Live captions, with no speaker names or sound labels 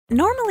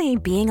Normally,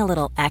 being a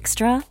little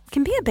extra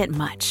can be a bit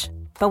much,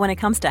 but when it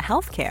comes to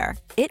healthcare,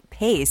 it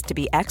pays to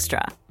be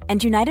extra.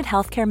 And United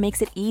Healthcare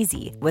makes it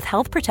easy with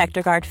Health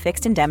Protector Guard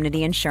fixed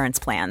indemnity insurance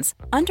plans.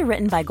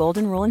 Underwritten by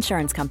Golden Rule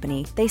Insurance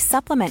Company, they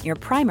supplement your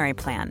primary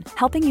plan,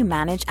 helping you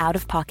manage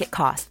out-of-pocket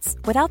costs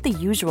without the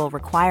usual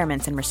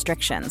requirements and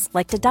restrictions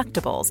like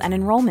deductibles and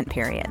enrollment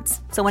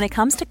periods. So when it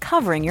comes to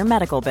covering your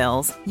medical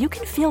bills, you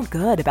can feel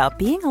good about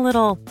being a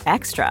little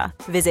extra.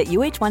 Visit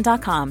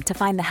uh1.com to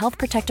find the Health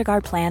Protector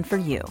Guard plan for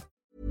you.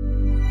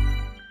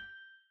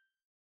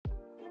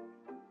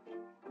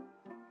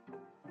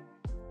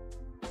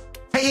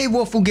 Hey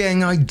Waffle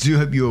Gang, I do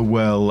hope you are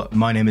well.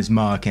 My name is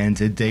Mark and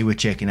today we're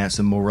checking out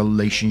some more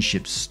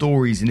relationship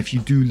stories, and if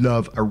you do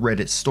love a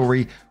Reddit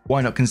story,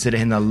 why not consider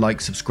hitting that like,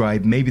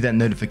 subscribe, maybe that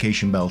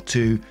notification bell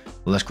too.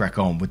 Well, let's crack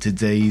on with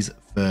today's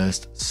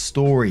first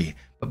story.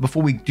 But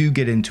before we do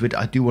get into it,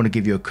 I do want to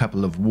give you a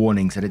couple of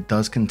warnings that it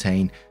does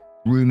contain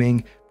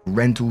grooming,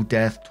 parental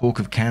death, talk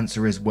of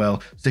cancer as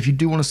well. So if you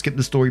do want to skip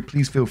the story,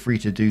 please feel free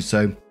to do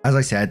so. As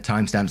I said,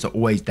 timestamps are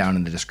always down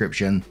in the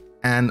description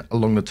and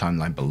along the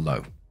timeline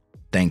below.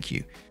 Thank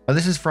you. Now,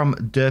 this is from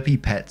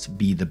Derpy Pets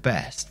Be The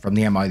Best from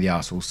the Am I the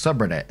Arsehole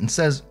subreddit and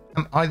says,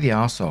 Am I the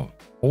arsehole?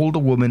 Older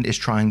woman is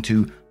trying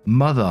to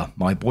mother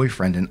my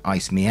boyfriend and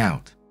ice me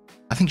out.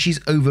 I think she's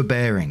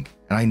overbearing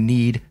and I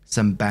need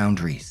some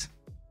boundaries.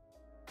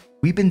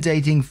 We've been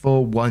dating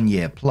for 1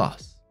 year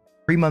plus.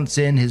 3 months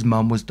in, his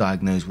mum was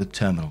diagnosed with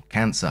terminal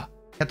cancer.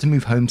 He had to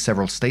move home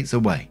several states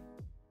away.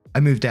 I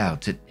moved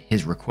out at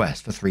his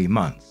request for 3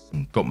 months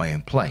and got my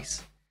own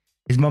place.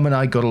 His mum and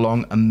I got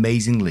along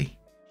amazingly.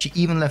 She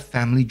even left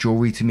family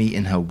jewelry to me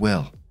in her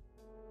will.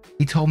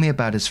 He told me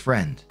about his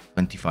friend,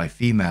 25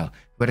 female,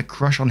 who had a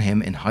crush on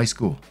him in high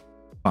school.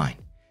 Fine.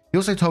 He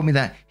also told me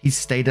that he'd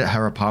stayed at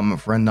her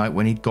apartment for a night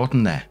when he'd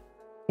gotten there.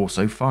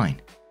 Also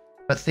fine.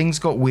 But things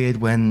got weird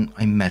when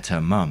I met her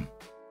mum.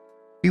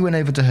 We went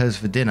over to hers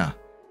for dinner,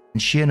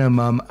 and she and her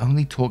mum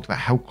only talked about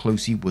how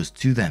close he was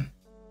to them.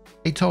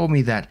 They told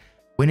me that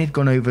when he'd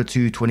gone over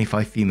to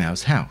 25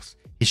 female's house,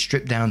 he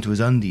stripped down to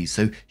his undies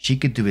so she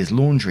could do his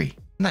laundry,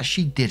 and that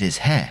she did his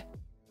hair.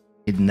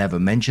 He'd never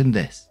mentioned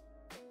this.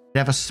 He'd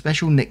have a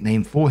special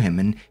nickname for him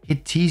and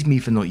he'd tease me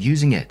for not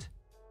using it.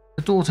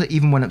 The daughter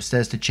even went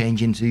upstairs to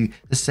change into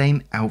the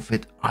same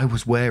outfit I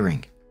was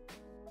wearing.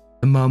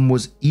 The mum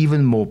was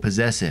even more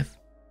possessive.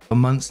 For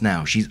months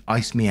now, she's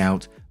iced me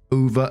out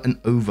over and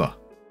over.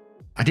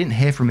 I didn't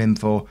hear from him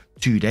for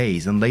 2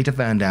 days and later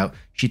found out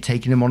she'd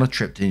taken him on a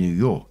trip to New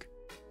York.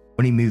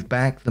 When he moved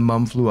back, the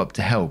mum flew up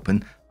to help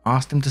and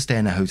asked him to stay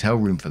in a hotel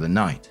room for the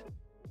night.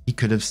 He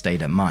could have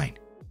stayed at mine.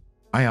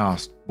 I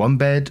asked, 1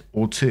 bed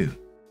or 2?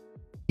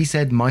 He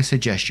said my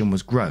suggestion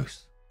was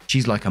gross.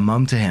 She's like a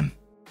mum to him.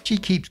 She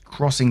keeps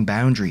crossing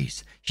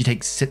boundaries. She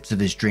takes sips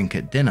of his drink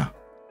at dinner.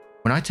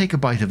 When I take a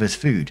bite of his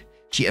food,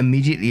 she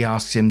immediately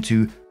asks him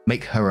to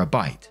make her a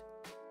bite.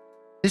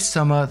 This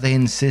summer, they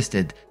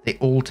insisted they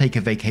all take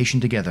a vacation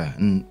together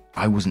and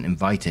I wasn't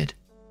invited.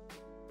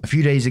 A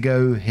few days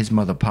ago, his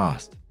mother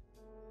passed.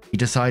 He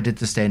decided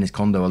to stay in his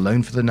condo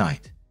alone for the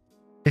night.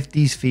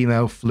 50s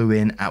female flew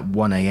in at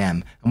 1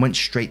 a.m. and went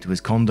straight to his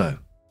condo.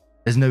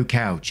 There's no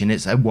couch and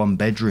it's a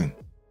 1-bedroom.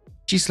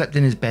 She slept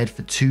in his bed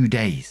for 2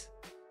 days.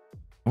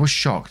 I was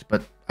shocked,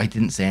 but I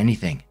didn't say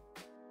anything.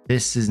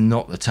 This is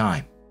not the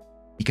time.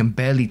 He can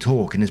barely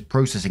talk and is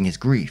processing his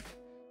grief.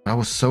 But I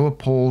was so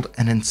appalled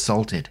and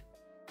insulted.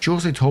 She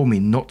also told me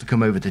not to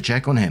come over to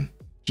check on him.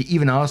 She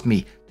even asked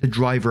me to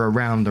drive her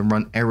around and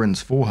run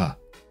errands for her.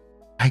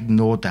 I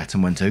ignored that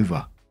and went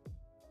over.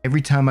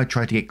 Every time I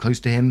tried to get close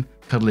to him,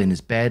 cuddle in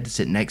his bed,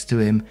 sit next to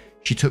him,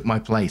 she took my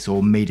place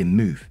or made him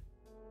move.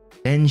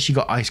 Then she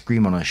got ice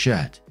cream on her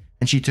shirt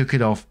and she took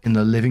it off in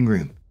the living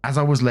room. As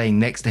I was laying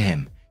next to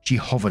him, she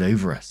hovered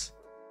over us.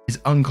 His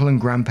uncle and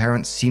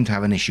grandparents seemed to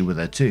have an issue with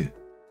her too.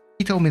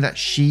 He told me that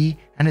she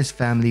and his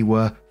family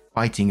were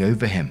fighting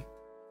over him.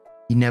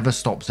 He never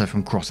stops her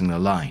from crossing the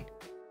line.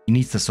 He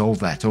needs to solve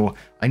that, or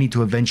I need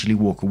to eventually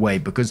walk away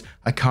because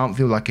I can't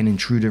feel like an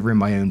intruder in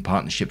my own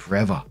partnership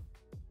forever.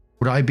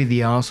 Would I be the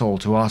arsehole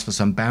to ask for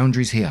some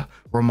boundaries here,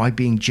 or am I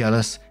being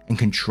jealous and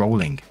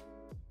controlling?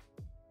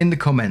 In the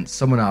comments,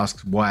 someone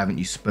asks, why haven't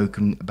you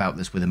spoken about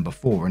this with him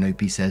before? And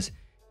OP says,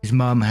 his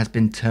mum has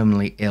been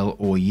terminally ill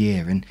all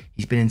year and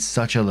he's been in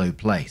such a low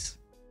place.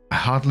 I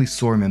hardly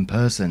saw him in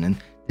person and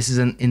this is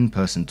an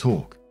in-person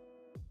talk.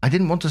 I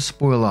didn't want to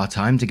spoil our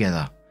time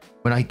together.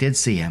 When I did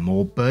see him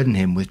or burden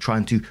him with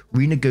trying to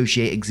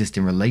renegotiate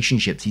existing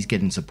relationships he's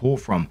getting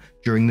support from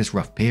during this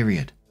rough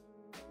period.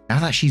 Now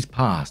that she's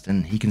passed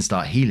and he can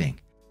start healing,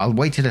 I'll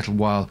wait a little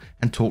while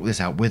and talk this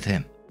out with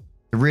him.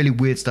 The really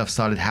weird stuff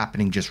started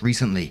happening just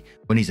recently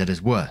when he's at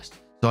his worst,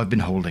 so I've been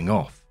holding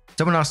off.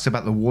 Someone asks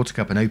about the water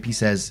cup and OP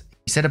says,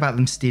 he said about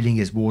them stealing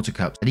his water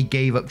cups that he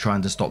gave up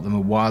trying to stop them a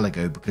while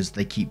ago because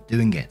they keep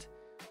doing it.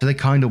 So they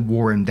kind of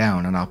wore him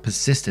down and are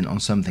persistent on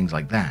some things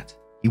like that.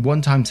 He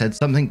one time said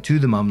something to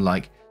the mum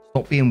like,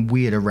 stop being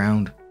weird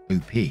around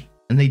OP.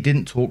 And they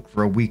didn't talk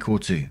for a week or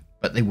two,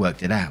 but they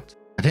worked it out.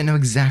 I don't know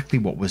exactly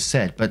what was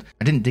said, but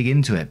I didn't dig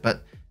into it,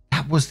 but that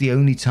that was the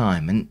only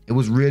time, and it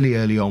was really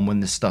early on when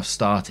this stuff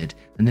started,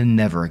 and then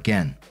never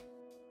again.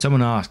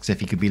 Someone asks if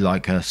he could be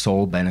like her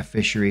sole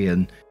beneficiary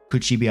and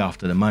could she be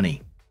after the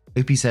money.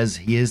 Opie says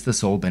he is the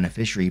sole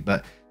beneficiary,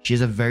 but she is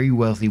a very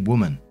wealthy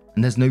woman,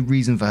 and there's no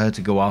reason for her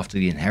to go after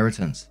the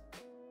inheritance.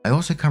 I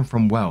also come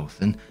from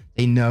wealth, and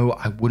they know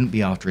I wouldn't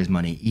be after his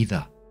money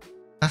either.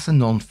 That's a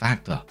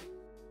non-factor.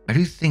 I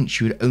do think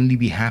she would only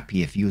be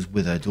happy if he was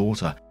with her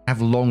daughter.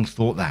 I've long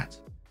thought that.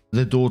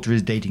 The daughter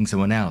is dating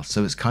someone else,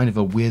 so it's kind of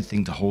a weird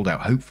thing to hold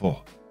out hope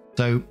for.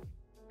 So,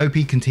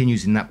 Opie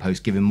continues in that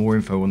post giving more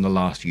info on the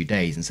last few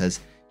days and says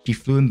she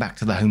flew him back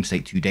to the home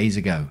state 2 days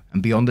ago,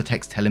 and beyond the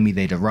text telling me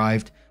they'd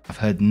arrived, I've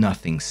heard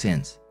nothing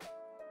since.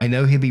 I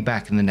know he'll be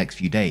back in the next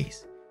few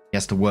days. He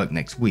has to work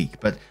next week,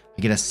 but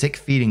I get a sick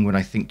feeling when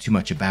I think too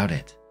much about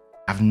it.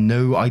 I have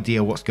no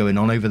idea what's going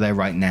on over there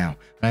right now,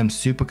 and I am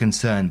super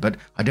concerned, but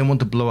I don't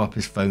want to blow up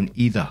his phone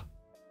either.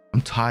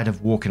 I'm tired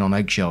of walking on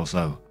eggshells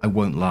though, I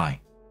won't lie.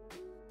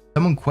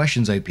 Someone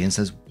questions Opie and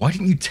says, why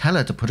didn't you tell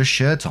her to put a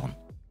shirt on?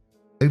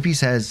 Opie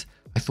says,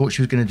 I thought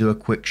she was going to do a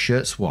quick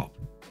shirt swap.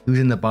 He was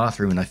in the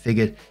bathroom and I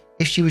figured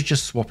if she was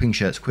just swapping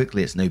shirts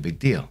quickly, it's no big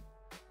deal.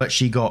 But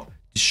she got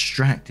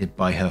distracted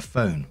by her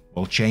phone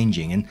while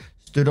changing and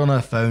stood on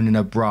her phone in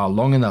her bra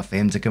long enough for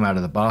him to come out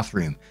of the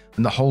bathroom,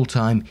 and the whole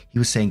time he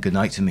was saying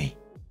goodnight to me.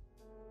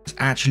 It's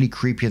actually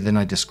creepier than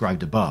I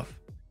described above.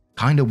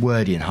 Kinda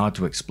wordy and hard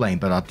to explain,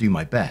 but I'll do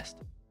my best.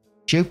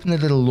 She opened the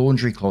little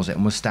laundry closet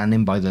and was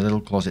standing by the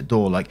little closet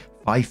door like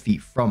 5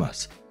 feet from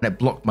us, and it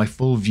blocked my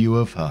full view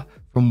of her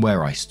from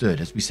where I stood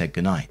as we said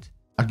goodnight.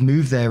 I'd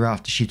moved there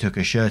after she took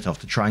her shirt off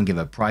to try and give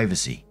her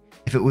privacy,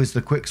 if it was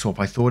the quick swap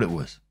I thought it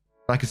was.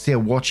 But I could see her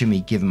watching me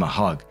give him a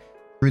hug,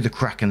 through the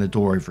crack in the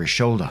door over his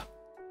shoulder.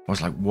 I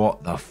was like,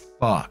 what the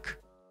fuck?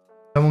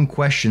 Someone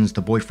questions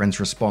the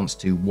boyfriend's response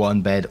to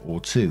 1 bed or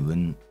 2,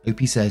 and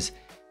Opie says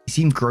he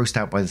seemed grossed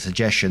out by the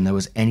suggestion there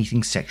was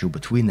anything sexual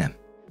between them.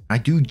 I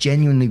do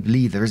genuinely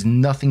believe there is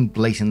nothing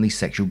blatantly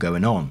sexual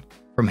going on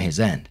from his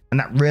end, and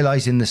that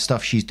realizing the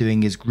stuff she's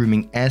doing is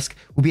grooming-esque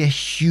will be a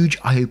huge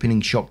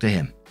eye-opening shock to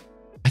him.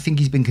 I think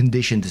he's been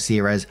conditioned to see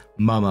her as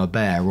Mama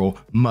Bear or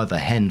Mother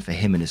Hen for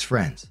him and his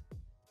friends.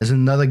 There's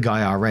another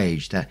guy our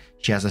age that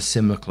she has a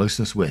similar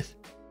closeness with,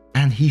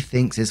 and he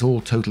thinks it's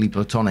all totally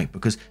platonic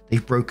because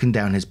they've broken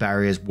down his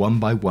barriers one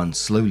by one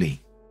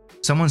slowly.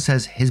 Someone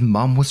says his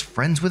mum was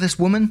friends with this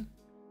woman?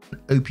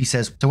 And Opie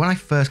says, so when I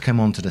first came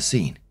onto the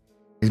scene,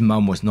 his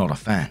mum was not a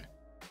fan.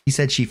 He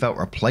said she felt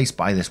replaced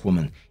by this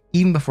woman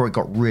even before it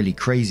got really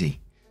crazy,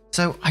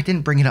 so I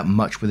didn't bring it up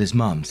much with his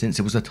mum since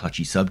it was a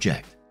touchy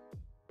subject.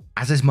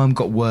 As his mum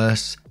got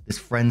worse, this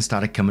friend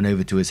started coming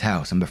over to his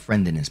house and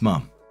befriending his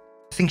mum.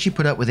 I think she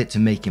put up with it to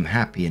make him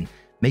happy and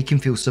make him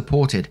feel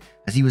supported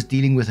as he was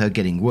dealing with her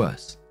getting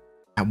worse.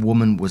 That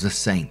woman was a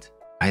saint.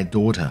 I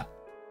adored her.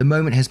 The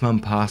moment his mum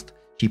passed,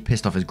 she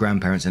pissed off his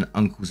grandparents and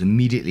uncles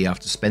immediately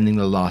after spending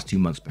the last 2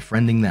 months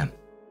befriending them.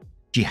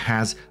 She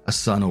has a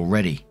son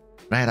already,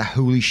 but I had a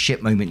holy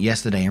shit moment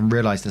yesterday and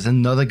realized there's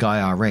another guy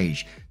our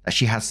age that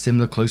she has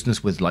similar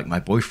closeness with like my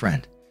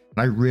boyfriend,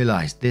 and I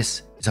realized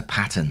this is a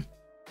pattern.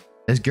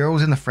 There's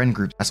girls in the friend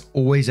group that's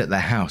always at their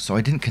house, so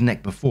I didn't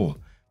connect before,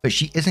 but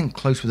she isn't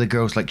close with the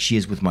girls like she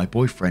is with my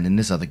boyfriend and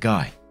this other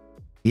guy.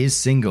 He is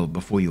single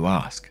before you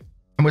ask.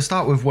 And we'll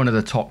start with one of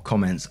the top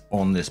comments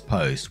on this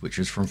post, which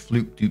was from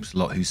Fluke Dupes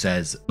Lot, who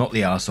says, not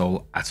the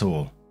arsehole at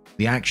all.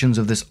 The actions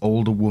of this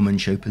older woman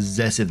show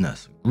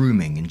possessiveness,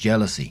 grooming and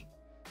jealousy.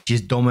 She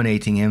is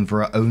dominating him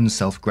for her own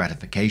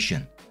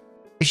self-gratification.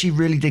 If she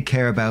really did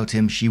care about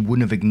him, she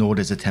wouldn't have ignored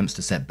his attempts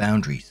to set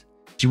boundaries.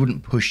 She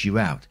wouldn't push you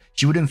out.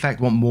 She would in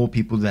fact want more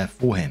people there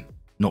for him,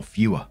 not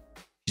fewer.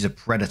 She's a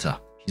predator.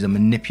 She's a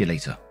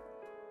manipulator.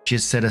 She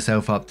has set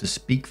herself up to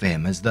speak for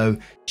him as though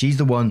she's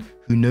the one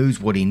who knows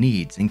what he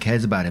needs and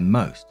cares about him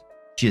most.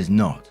 She is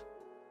not.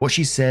 What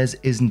she says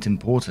isn't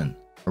important.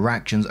 Her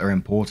actions are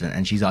important,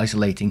 and she's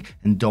isolating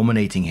and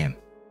dominating him.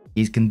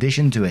 He's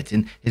conditioned to it,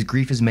 and his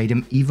grief has made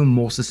him even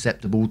more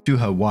susceptible to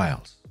her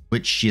wiles,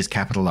 which she has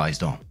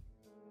capitalized on.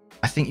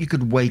 I think you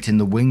could wait in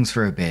the wings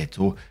for a bit,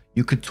 or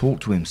you could talk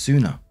to him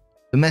sooner.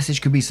 The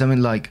message could be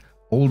something like,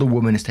 older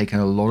woman has taken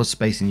a lot of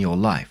space in your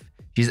life.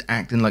 She's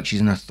acting like she's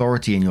an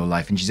authority in your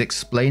life, and she's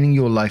explaining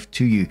your life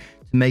to you to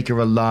make her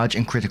a large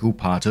and critical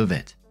part of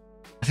it.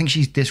 I think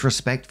she's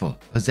disrespectful,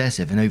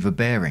 possessive, and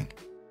overbearing.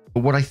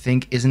 But what I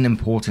think isn't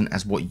important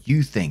as what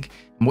you think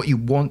and what you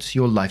want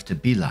your life to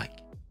be like.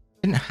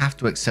 You didn't have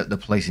to accept the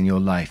place in your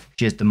life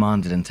she has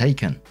demanded and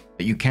taken,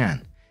 but you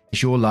can.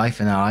 It's your life,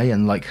 and I,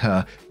 unlike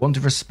her, want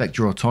to respect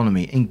your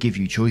autonomy and give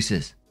you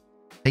choices.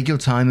 Take your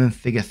time and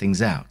figure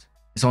things out.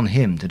 It's on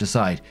him to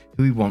decide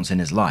who he wants in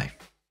his life.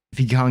 If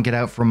he can't get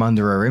out from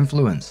under her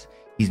influence,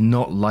 he's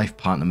not life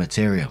partner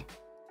material.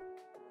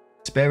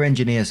 Spare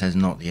Engineer says,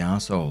 not the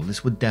arsehole.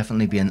 This would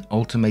definitely be an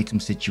ultimatum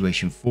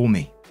situation for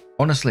me.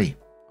 Honestly,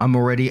 I'm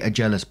already a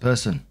jealous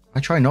person. I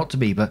try not to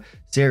be, but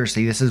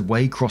seriously, this is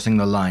way crossing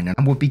the line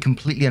and would be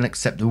completely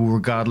unacceptable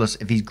regardless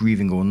if he's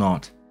grieving or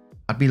not.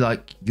 I'd be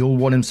like, you'll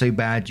want him so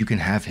bad you can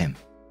have him.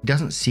 He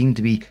doesn't seem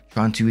to be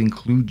trying to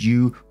include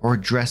you or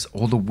address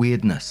all the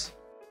weirdness.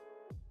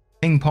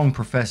 Ping Pong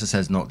Professor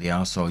says, not the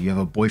arsehole, you have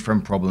a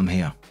boyfriend problem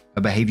here.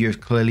 Her behavior is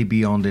clearly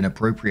beyond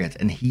inappropriate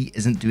and he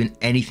isn't doing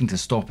anything to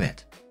stop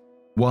it.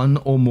 One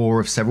or more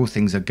of several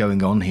things are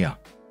going on here.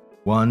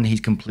 1,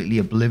 he's completely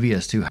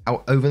oblivious to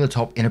how over the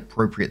top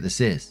inappropriate this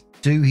is.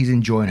 2, he's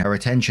enjoying her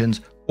attentions.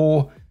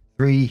 Or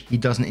 3, he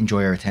doesn't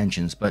enjoy her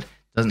attentions but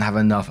doesn't have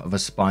enough of a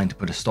spine to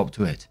put a stop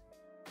to it.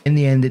 In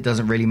the end, it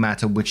doesn't really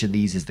matter which of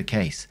these is the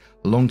case.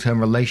 A long-term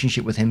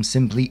relationship with him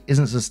simply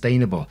isn't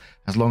sustainable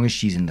as long as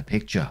she's in the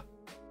picture.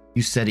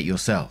 You said it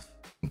yourself,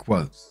 in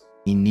quotes.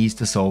 He needs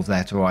to solve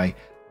that or I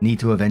need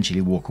to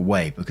eventually walk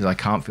away because I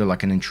can't feel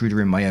like an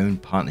intruder in my own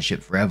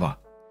partnership forever.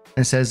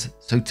 And says,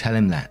 so tell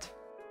him that.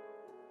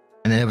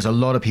 And then there was a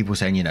lot of people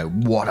saying,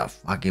 what a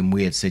fucking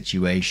weird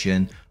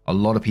situation. A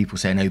lot of people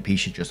saying OP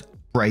should just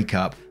break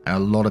up. And a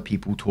lot of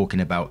people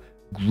talking about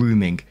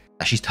grooming.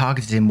 She's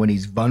targeted him when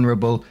he's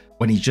vulnerable,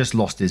 when he's just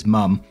lost his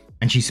mum.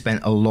 And she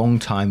spent a long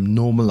time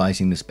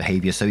normalizing this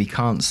behavior so he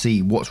can't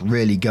see what's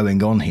really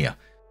going on here.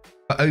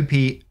 But OP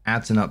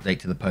adds an update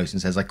to the post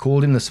and says, I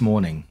called him this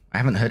morning. I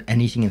haven't heard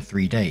anything in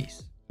 3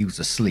 days. He was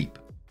asleep.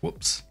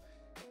 Whoops.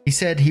 He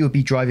said he would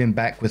be driving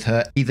back with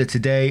her either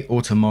today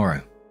or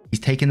tomorrow. He's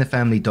taking the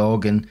family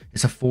dog and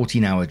it's a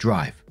 14-hour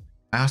drive.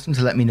 I asked him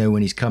to let me know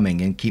when he's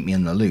coming and keep me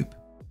in the loop.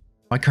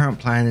 My current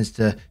plan is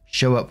to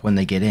show up when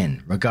they get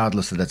in,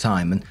 regardless of the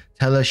time, and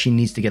tell her she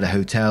needs to get a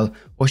hotel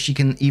or she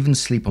can even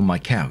sleep on my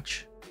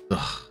couch.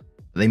 Ugh.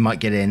 They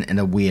might get in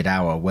a weird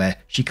hour where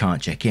she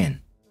can't check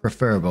in,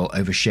 preferable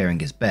over sharing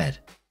his bed.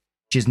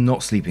 She's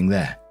not sleeping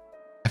there.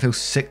 I feel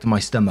sick to my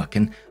stomach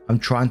and I'm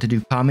trying to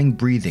do calming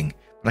breathing,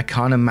 but I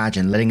can't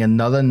imagine letting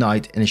another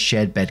night in a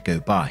shared bed go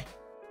by.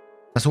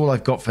 That's all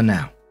I've got for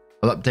now.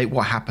 I'll update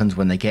what happens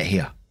when they get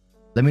here.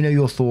 Let me know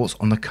your thoughts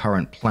on the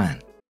current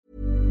plan.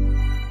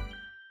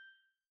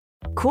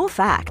 Cool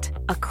fact,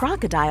 a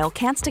crocodile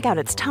can't stick out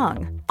its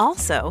tongue.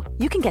 Also,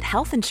 you can get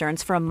health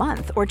insurance for a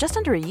month or just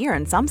under a year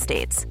in some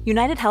states.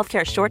 United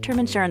Healthcare short-term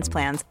insurance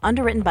plans,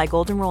 underwritten by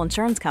Golden Rule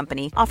Insurance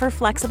Company, offer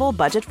flexible,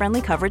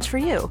 budget-friendly coverage for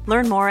you.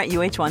 Learn more at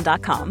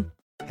uh1.com.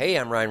 Hey,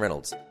 I'm Ryan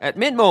Reynolds. At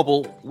Mint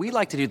Mobile, we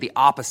like to do the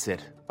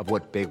opposite of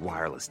what Big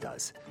Wireless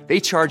does. They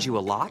charge you a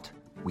lot,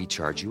 we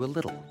charge you a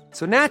little.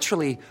 So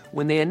naturally,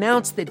 when they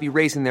announced they'd be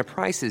raising their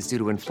prices due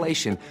to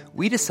inflation,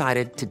 we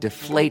decided to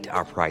deflate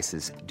our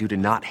prices due to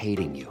not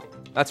hating you.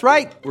 That's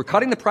right. We're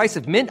cutting the price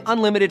of Mint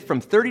Unlimited from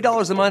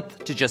 $30 a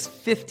month to just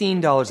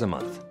 $15 a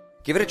month.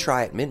 Give it a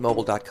try at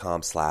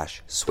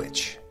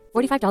mintmobile.com/switch.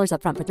 $45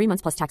 up front for 3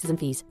 months plus taxes and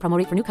fees. Promo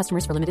rate for new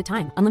customers for limited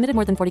time. Unlimited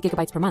more than 40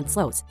 gigabytes per month.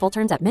 Slows full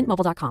terms at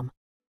mintmobile.com.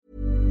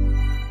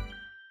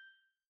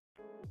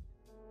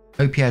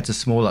 OP adds a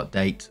small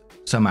update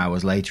some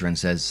hours later and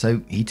says,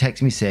 so he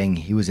texted me saying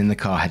he was in the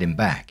car heading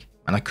back,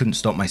 and I couldn't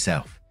stop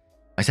myself.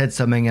 I said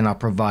something and I'll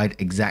provide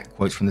exact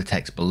quotes from the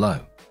text below.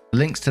 The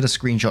links to the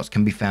screenshots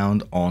can be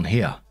found on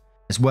here,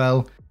 as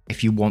well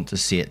if you want to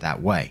see it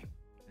that way.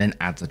 Then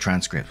adds a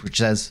transcript, which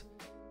says,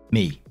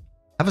 me.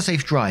 Have a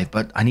safe drive,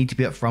 but I need to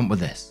be upfront with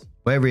this.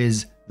 Where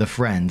is the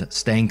friend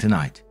staying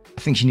tonight?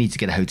 I think she needs to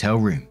get a hotel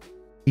room.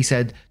 He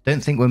said,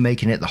 don't think we're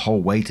making it the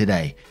whole way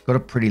today. Got a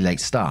pretty late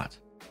start.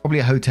 Probably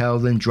a hotel,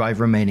 then drive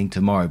remaining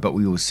tomorrow, but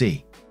we will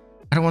see.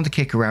 I don't want to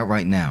kick her out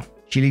right now.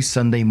 She leaves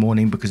Sunday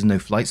morning because of no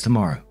flights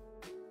tomorrow.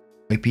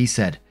 OP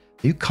said,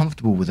 are you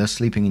comfortable with her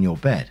sleeping in your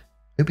bed?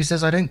 OP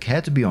says, I don't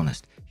care to be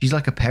honest. She's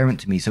like a parent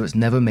to me, so it's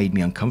never made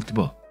me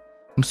uncomfortable.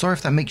 I'm sorry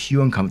if that makes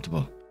you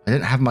uncomfortable. I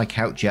don't have my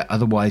couch yet,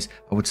 otherwise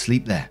I would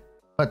sleep there.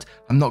 But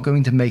I'm not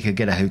going to make her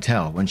get a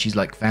hotel when she's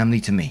like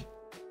family to me.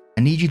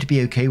 I need you to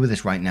be okay with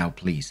this right now,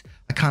 please.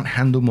 I can't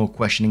handle more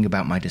questioning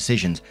about my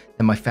decisions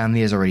than my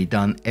family has already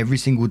done every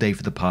single day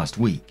for the past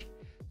week.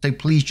 So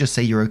please just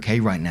say you're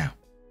okay right now.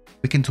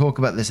 We can talk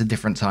about this a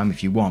different time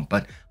if you want,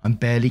 but I'm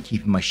barely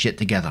keeping my shit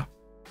together.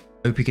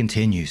 OP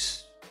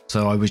continues.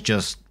 So I was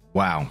just,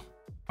 wow.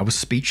 I was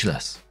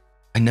speechless.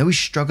 I know he's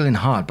struggling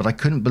hard, but I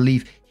couldn't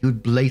believe he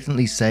would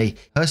blatantly say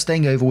her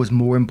staying over was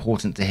more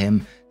important to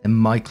him than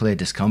my clear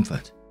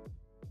discomfort.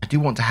 I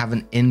do want to have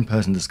an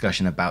in-person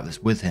discussion about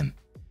this with him.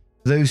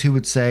 For those who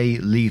would say,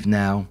 leave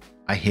now,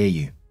 I hear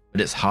you,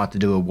 but it's hard to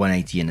do a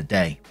 180 in a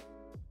day.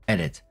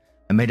 Edit.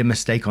 I made a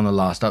mistake on the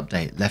last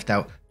update, left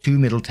out 2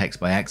 middle texts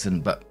by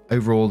accident, but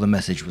overall the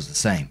message was the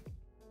same.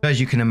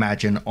 As you can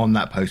imagine, on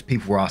that post,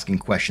 people were asking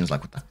questions like,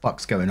 what the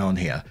fuck's going on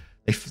here?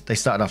 They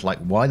started off like,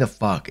 why the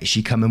fuck is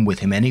she coming with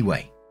him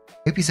anyway?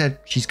 OP said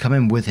she's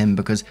coming with him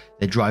because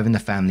they're driving the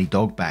family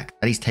dog back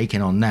that he's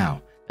taking on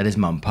now that his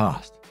mum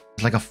passed.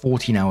 It's like a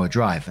 14-hour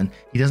drive and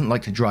he doesn't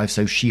like to drive,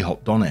 so she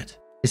hopped on it.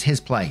 It's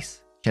his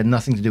place. She had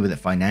nothing to do with it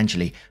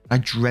financially, and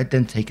I dread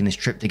them taking this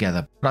trip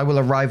together, but I will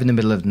arrive in the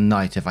middle of the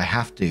night if I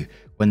have to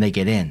when they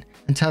get in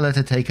and tell her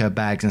to take her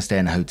bags and stay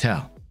in a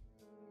hotel.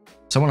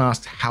 Someone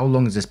asked, how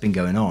long has this been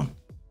going on?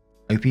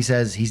 OP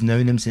says he's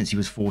known him since he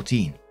was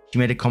 14. She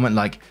made a comment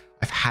like,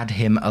 I've had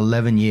him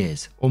 11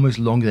 years, almost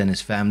longer than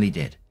his family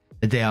did,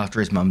 the day after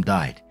his mum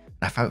died,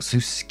 and I felt so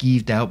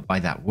skeeved out by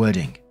that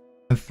wording.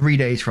 And 3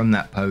 days from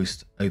that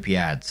post, OP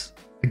adds,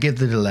 Forgive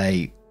the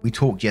delay. We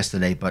talked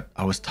yesterday, but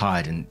I was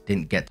tired and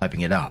didn't get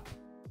typing it up.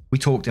 We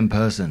talked in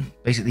person.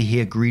 Basically,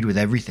 he agreed with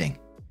everything.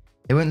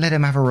 They won't let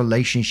him have a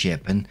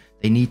relationship and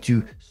they need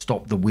to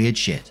stop the weird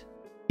shit.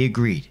 He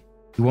agreed.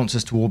 He wants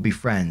us to all be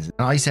friends.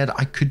 And I said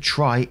I could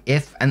try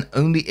if and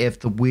only if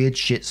the weird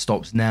shit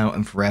stops now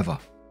and forever.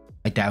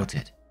 I doubt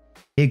it.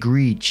 He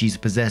agreed she's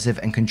possessive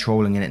and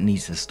controlling and it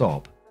needs to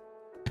stop.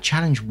 I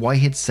challenged why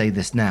he'd say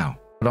this now,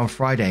 but on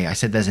Friday I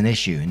said there's an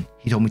issue and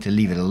he told me to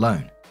leave it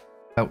alone.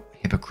 Felt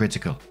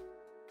hypocritical.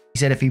 He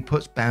said if he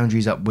puts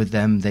boundaries up with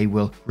them, they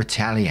will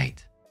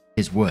retaliate,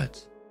 his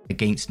words,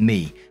 against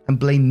me and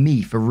blame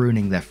me for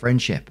ruining their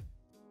friendship.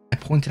 I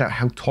pointed out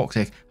how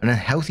toxic and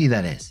unhealthy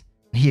that is,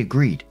 and he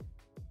agreed.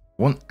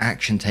 I want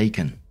action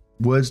taken.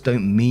 Words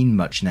don't mean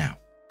much now.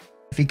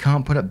 If he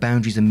can't put up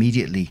boundaries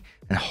immediately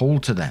and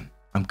hold to them,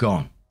 I'm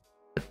gone.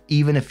 But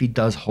even if he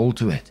does hold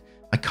to it,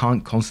 I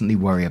can't constantly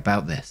worry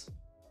about this.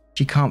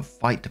 She can't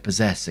fight to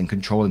possess and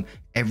control him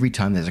every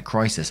time there's a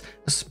crisis,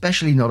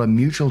 especially not a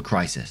mutual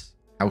crisis.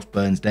 House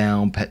burns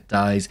down, pet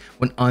dies,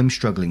 when I'm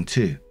struggling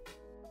too.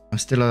 I'm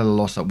still at a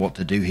loss at what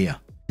to do here.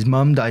 His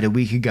mum died a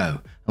week ago,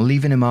 and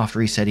leaving him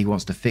after he said he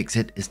wants to fix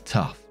it is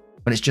tough.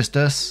 When it's just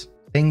us,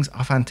 things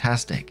are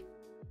fantastic.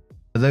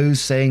 For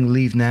those saying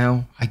leave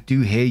now, I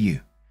do hear you.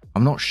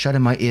 I'm not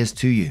shutting my ears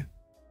to you.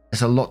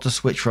 It's a lot to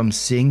switch from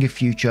seeing a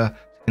future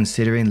to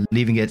considering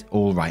leaving it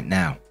all right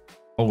now.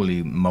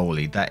 Holy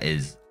moly, that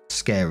is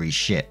scary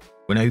shit.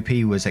 When OP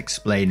was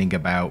explaining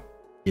about,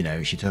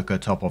 she took her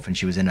top off and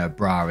she was in her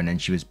bra and then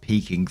she was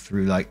peeking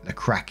through like the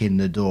crack in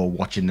the door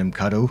watching them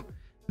cuddle.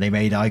 They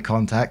made eye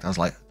contact. I was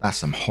like, that's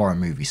some horror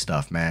movie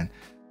stuff, man.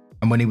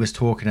 And when he was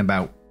talking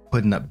about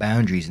putting up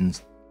boundaries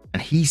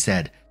and he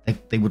said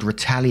they would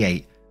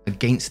retaliate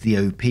against the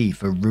OP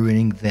for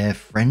ruining their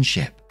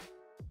friendship.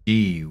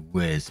 Gee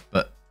whiz.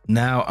 But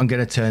now I'm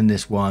going to turn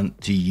this one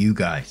to you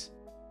guys.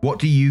 What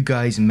do you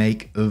guys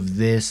make of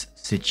this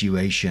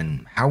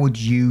situation? How would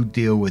you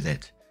deal with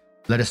it?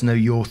 Let us know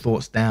your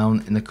thoughts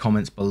down in the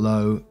comments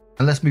below.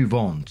 And let's move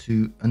on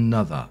to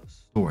another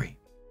story.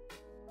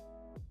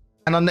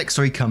 And our next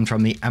story comes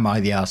from the Am I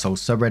the Arsehole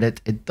subreddit.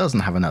 It doesn't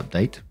have an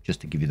update,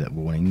 just to give you that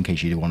warning in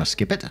case you do want to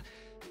skip it.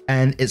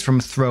 And it's from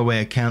a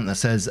throwaway account that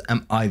says,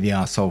 Am I the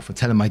arsehole for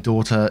telling my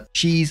daughter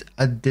she's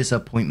a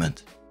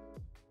disappointment?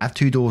 I have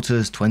 2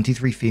 daughters,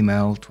 23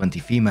 female, 20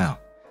 female.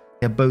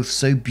 They're both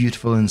so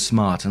beautiful and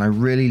smart, and I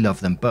really love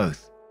them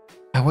both.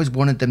 I always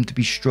wanted them to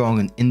be strong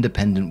and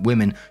independent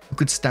women who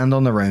could stand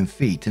on their own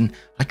feet, and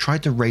I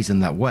tried to raise them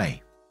that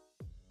way.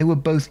 They were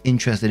both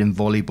interested in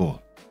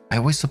volleyball. I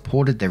always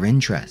supported their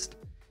interest.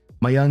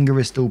 My younger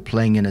is still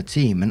playing in a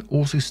team and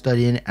also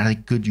studying at a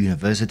good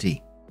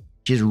university.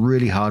 She is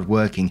really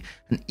hardworking,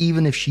 and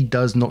even if she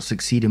does not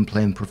succeed in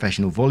playing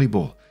professional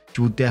volleyball,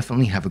 she will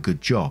definitely have a good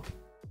job.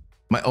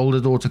 My older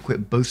daughter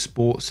quit both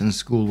sports and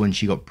school when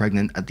she got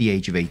pregnant at the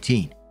age of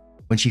 18.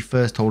 When she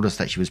first told us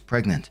that she was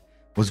pregnant,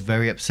 I was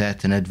very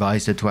upset and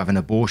advised her to have an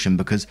abortion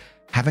because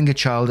having a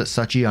child at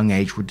such a young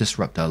age would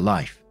disrupt her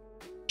life.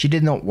 She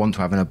did not want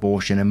to have an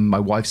abortion, and my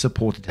wife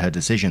supported her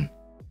decision.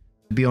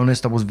 To be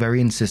honest, I was very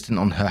insistent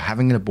on her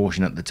having an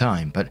abortion at the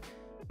time, but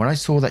when I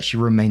saw that she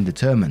remained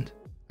determined,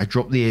 I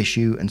dropped the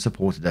issue and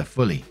supported her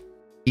fully,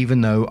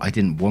 even though I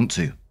didn't want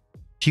to.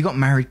 She got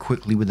married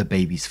quickly with the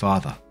baby's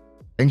father.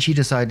 Then she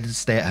decided to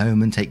stay at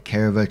home and take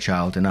care of her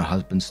child, and her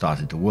husband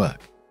started to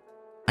work.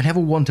 I never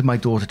wanted my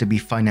daughter to be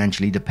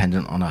financially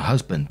dependent on her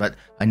husband, but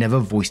I never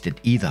voiced it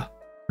either.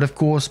 But of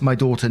course, my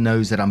daughter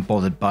knows that I'm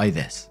bothered by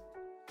this.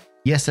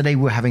 Yesterday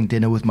we were having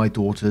dinner with my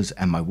daughters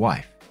and my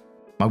wife.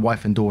 My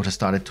wife and daughter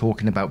started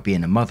talking about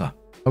being a mother.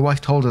 My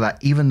wife told her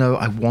that even though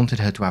I wanted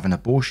her to have an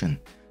abortion,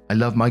 I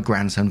love my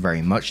grandson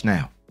very much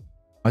now.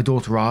 My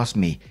daughter asked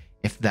me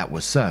if that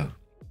was so,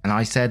 and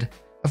I said,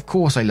 of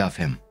course I love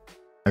him.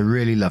 I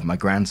really love my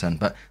grandson,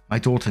 but my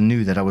daughter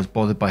knew that I was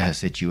bothered by her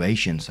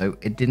situation, so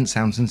it didn't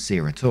sound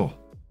sincere at all.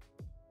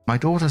 My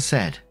daughter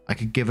said I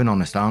could give an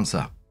honest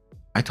answer.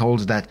 I told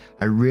her that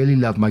I really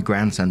love my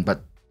grandson,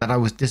 but that I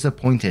was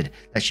disappointed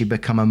that she'd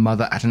become a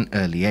mother at an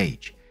early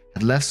age,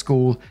 had left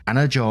school and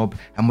her job,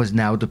 and was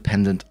now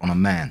dependent on a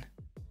man.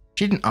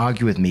 She didn't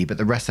argue with me, but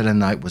the rest of the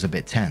night was a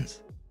bit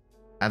tense.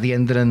 At the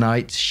end of the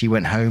night, she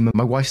went home and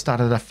my wife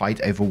started a fight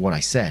over what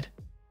I said.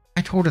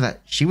 I told her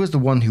that she was the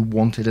one who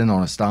wanted an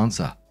honest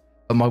answer,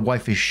 but my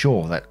wife is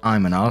sure that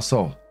I'm an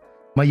arsehole.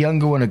 My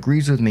younger one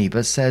agrees with me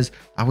but says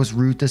I was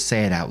rude to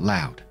say it out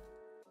loud.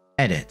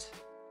 Edit.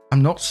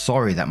 I'm not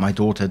sorry that my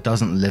daughter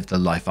doesn't live the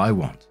life I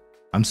want.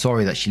 I'm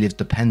sorry that she lives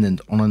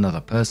dependent on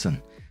another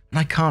person, and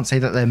I can't say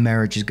that their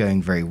marriage is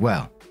going very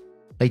well.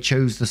 They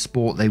chose the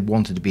sport they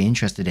wanted to be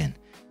interested in,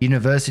 the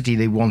university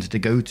they wanted to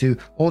go to,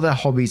 or their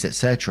hobbies,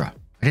 etc.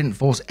 I didn't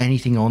force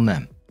anything on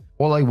them.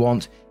 All I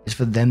want is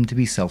for them to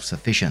be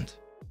self-sufficient.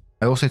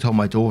 I also told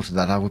my daughter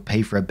that I would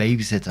pay for a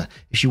babysitter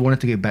if she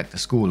wanted to go back to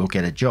school or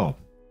get a job.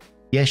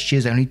 Yes, she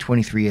is only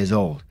 23 years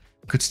old,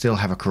 could still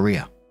have a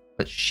career,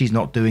 but she's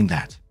not doing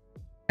that.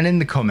 And in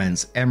the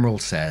comments,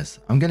 Emerald says,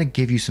 I'm going to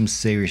give you some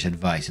serious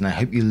advice and I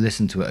hope you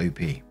listen to it,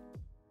 OP.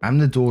 I'm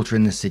the daughter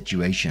in this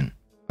situation.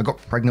 I got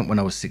pregnant when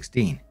I was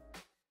 16.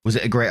 Was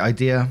it a great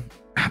idea?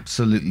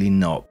 Absolutely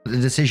not. But the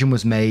decision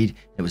was made,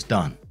 it was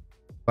done.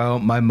 Well,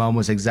 my mum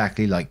was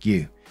exactly like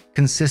you,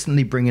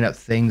 consistently bringing up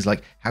things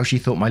like how she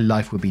thought my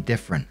life would be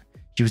different.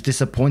 She was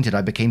disappointed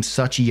I became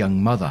such a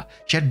young mother.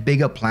 She had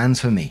bigger plans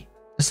for me.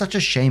 It's such a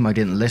shame I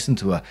didn't listen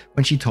to her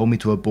when she told me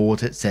to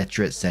abort,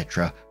 etc.,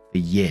 etc. for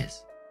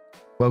years.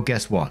 Well,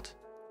 guess what?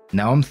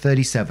 Now I'm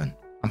 37.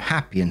 I'm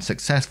happy and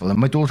successful, and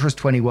my daughter is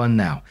 21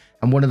 now,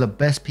 and one of the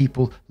best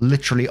people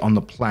literally on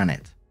the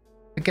planet.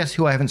 But guess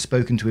who I haven't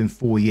spoken to in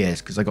 4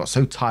 years because I got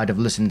so tired of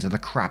listening to the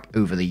crap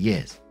over the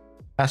years?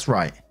 That's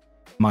right,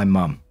 my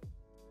mum.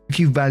 If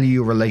you value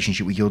your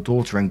relationship with your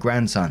daughter and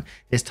grandson,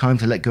 it's time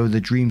to let go of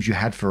the dreams you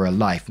had for her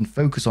life and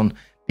focus on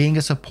being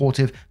a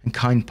supportive and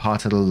kind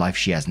part of the life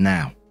she has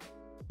now.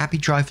 Happy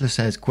Trifler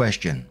says,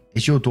 question,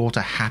 is your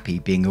daughter happy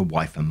being a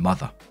wife and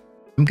mother?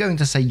 I'm going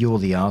to say you're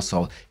the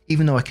arsehole,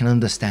 even though I can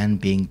understand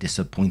being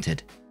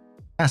disappointed.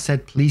 That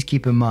said, please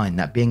keep in mind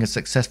that being a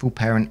successful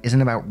parent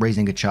isn't about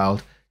raising a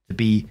child to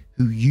be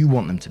who you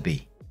want them to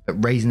be,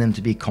 but raising them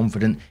to be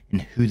confident in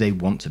who they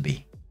want to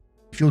be.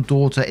 If your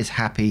daughter is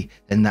happy,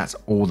 then that's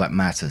all that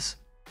matters.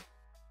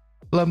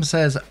 Blum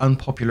says,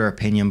 unpopular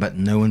opinion, but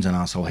no one's an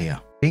arsehole here.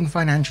 Being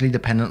financially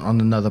dependent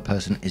on another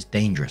person is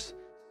dangerous,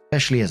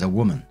 especially as a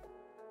woman.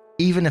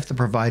 Even if the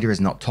provider is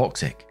not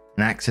toxic,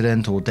 an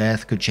accident or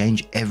death could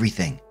change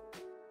everything.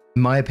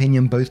 In my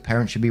opinion, both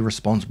parents should be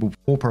responsible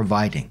for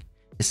providing.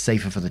 It's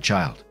safer for the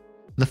child.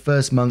 The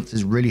first month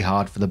is really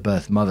hard for the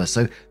birth mother,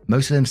 so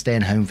most of them stay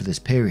at home for this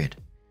period.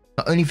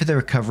 Not only for their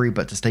recovery,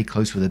 but to stay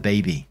close with the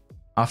baby.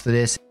 After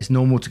this, it's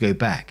normal to go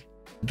back.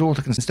 The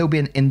daughter can still be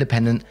an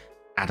independent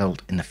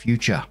adult in the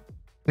future.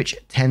 Which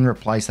 10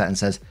 replies that and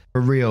says,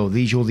 for real,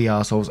 these You're the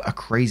Arseholes are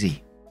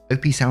crazy.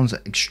 OP sounds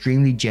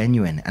extremely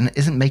genuine and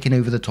isn't making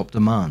over the top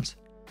demands.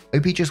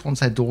 OP just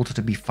wants their daughter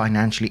to be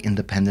financially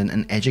independent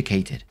and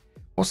educated.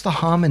 What's the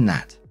harm in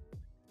that?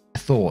 I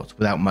thought,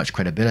 without much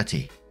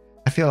credibility.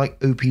 I feel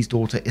like OP's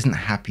daughter isn't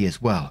happy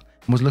as well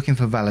and was looking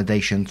for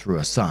validation through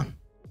her son.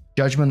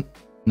 Judgment,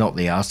 not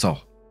the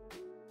arsehole.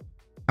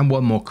 And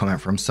one more comment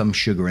from Some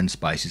Sugar and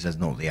Spice who says,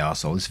 not the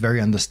arsehole. It's very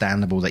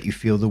understandable that you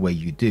feel the way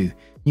you do.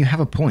 You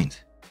have a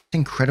point. It's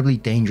incredibly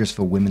dangerous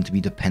for women to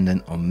be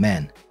dependent on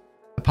men.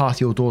 The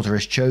path your daughter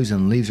has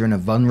chosen leaves her in a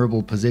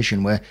vulnerable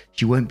position where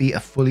she won't be a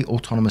fully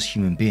autonomous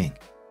human being.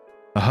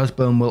 Her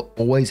husband will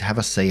always have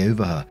a say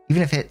over her,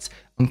 even if it's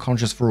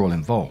unconscious for all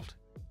involved.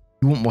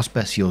 You want what's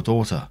best for your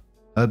daughter,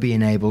 her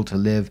being able to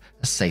live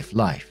a safe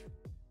life.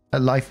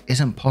 That life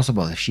isn't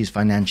possible if she's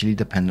financially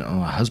dependent on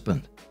her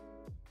husband.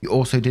 You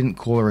also didn't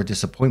call her a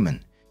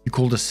disappointment. You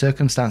called the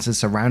circumstances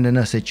surrounding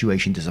her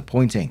situation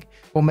disappointing,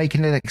 while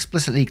making it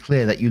explicitly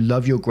clear that you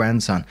love your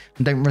grandson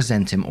and don't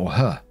resent him or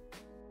her.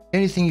 The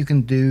only thing you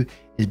can do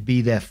is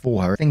be there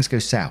for her if things go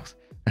south,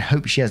 and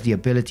hope she has the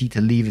ability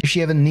to leave if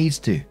she ever needs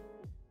to.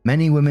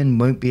 Many women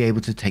won't be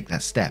able to take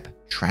that step,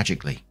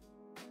 tragically.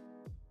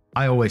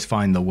 I always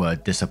find the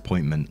word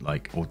disappointment,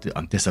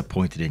 I'm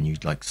disappointed in you,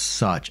 like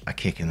such a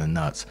kick in the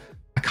nuts.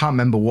 I can't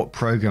remember what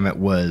program it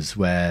was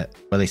where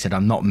they said,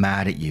 I'm not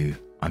mad at you,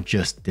 I'm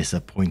just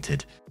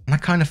disappointed. And I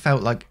kind of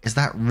felt like, is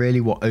that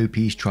really what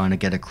OP's trying to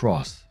get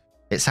across?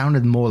 It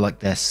sounded more like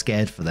they're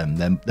scared for them,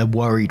 they're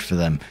worried for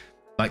them.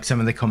 Like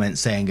some of the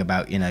comments saying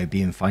about,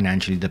 being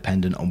financially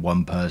dependent on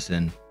one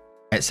person,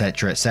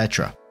 etc.,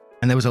 etc.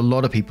 And there was a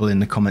lot of people in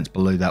the comments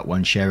below that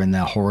one sharing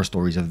their horror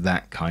stories of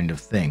that kind of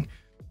thing.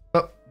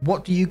 But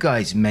what do you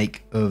guys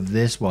make of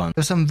this one?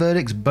 There's some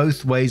verdicts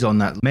both ways on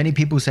that. Many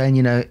people saying,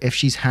 if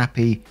she's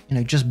happy,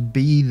 just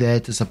be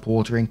there to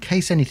support her in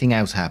case anything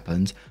else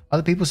happens.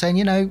 Other people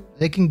saying,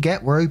 they can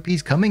get where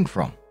OP's coming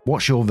from.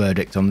 What's your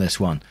verdict on this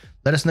one?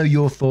 Let us know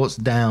your thoughts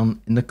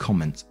down in the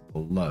comments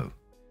below.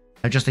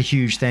 Now, just a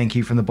huge thank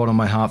you from the bottom of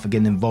my heart for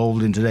getting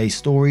involved in today's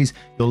stories.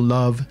 Your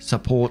love,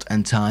 support,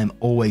 and time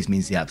always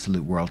means the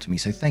absolute world to me.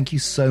 So thank you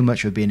so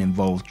much for being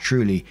involved.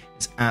 Truly,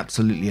 it's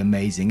absolutely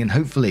amazing. And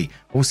hopefully,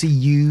 we'll see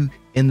you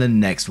in the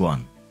next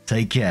one.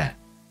 Take care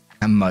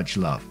and much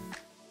love.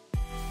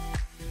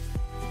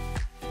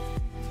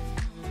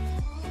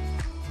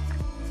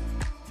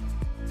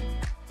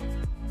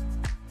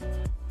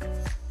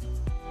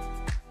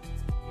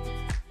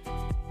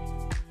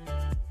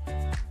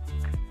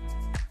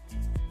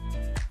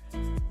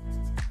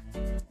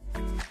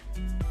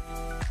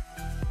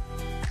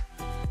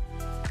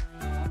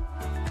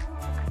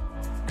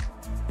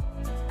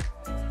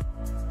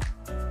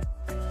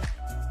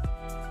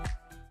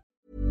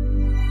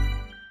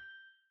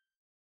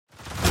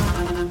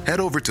 Head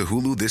over to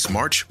Hulu this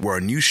March, where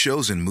our new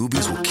shows and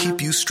movies will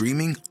keep you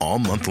streaming all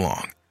month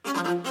long.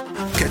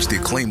 Catch the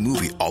acclaimed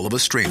movie All of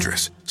Us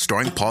Strangers,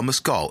 starring Paul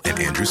Mescal and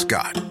Andrew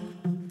Scott.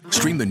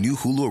 Stream the new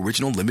Hulu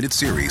original limited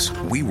series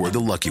We Were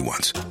the Lucky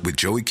Ones with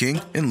Joey King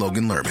and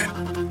Logan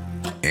Lerman.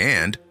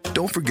 And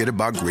don't forget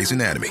about Grey's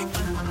Anatomy.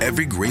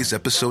 Every Grey's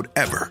episode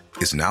ever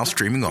is now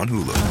streaming on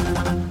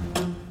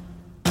Hulu.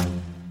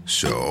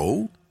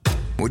 So,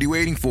 what are you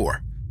waiting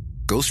for?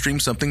 Go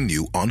stream something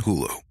new on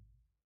Hulu.